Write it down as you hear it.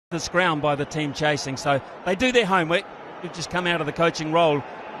this ground by the team chasing. So they do their homework. You've just come out of the coaching role.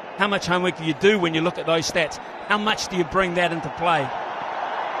 How much homework do you do when you look at those stats? How much do you bring that into play?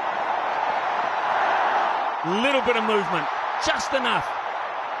 Little bit of movement, just enough.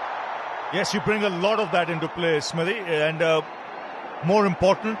 Yes, you bring a lot of that into play, Smithy, and more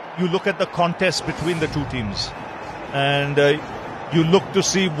important, you look at the contest between the two teams, and you look to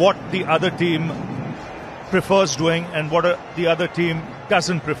see what the other team prefers doing and what the other team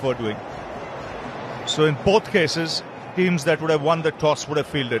doesn't prefer doing. So in both cases, teams that would have won the toss would have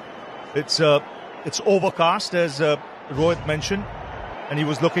fielded. It's overcast, as Rohit mentioned, and he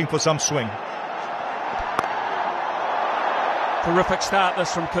was looking for some swing. Terrific start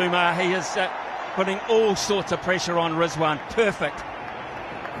this from Kumar. He is putting all sorts of pressure on Rizwan. Perfect.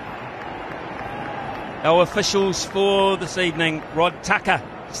 Our officials for this evening: Rod Tucker,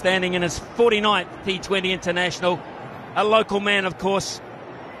 standing in his 49th T20 International. A local man, of course.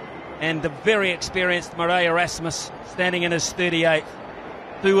 And the very experienced Murray Erasmus, standing in his 38th.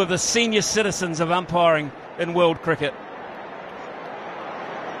 Two of the senior citizens of umpiring in world cricket.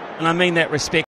 And I mean that respect.